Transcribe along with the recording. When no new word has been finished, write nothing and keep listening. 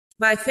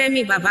By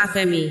Femi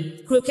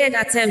Babafemi. Crooked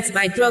attempts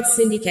by drug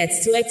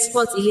syndicates to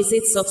export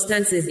illicit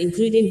substances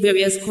including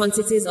various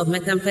quantities of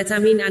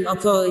methamphetamine and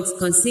opioids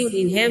concealed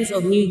in hems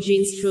of new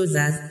jeans,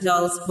 trousers,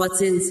 dolls,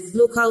 buttons,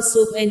 local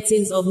soap and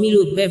tins of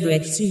Milo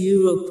beverage to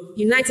Europe,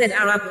 United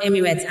Arab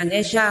Emirates and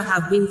Asia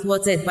have been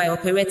thwarted by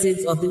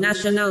operatives of the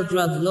National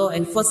Drug Law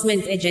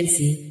Enforcement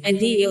Agency,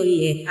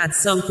 NDLEA, at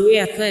some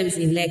courier firms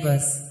in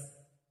Lagos.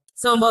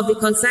 Some of the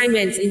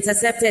consignments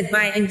intercepted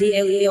by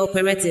NDLEA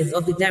operatives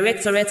of the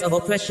Directorate of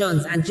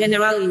Operations and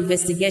General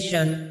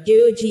Investigation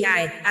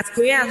 (DOGI) at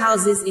courier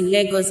houses in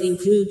Lagos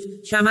include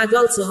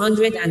tramadol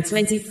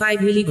 225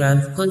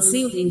 mg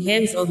concealed in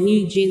hems of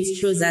new jeans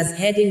trousers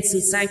heading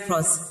to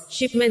Cyprus,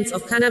 shipments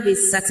of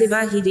cannabis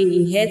sativa hidden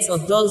in heads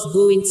of dolls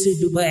going to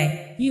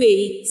Dubai,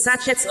 UAE,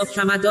 sachets of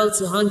tramadol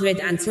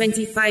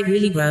 225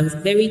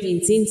 mg buried in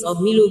tins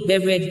of Milo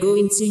beverage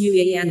going to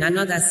UAE and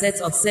another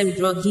set of same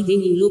drug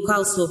hidden in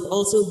local soap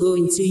also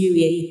going to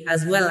UAE,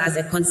 as well as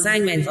a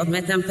consignment of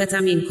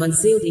methamphetamine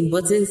concealed in buttons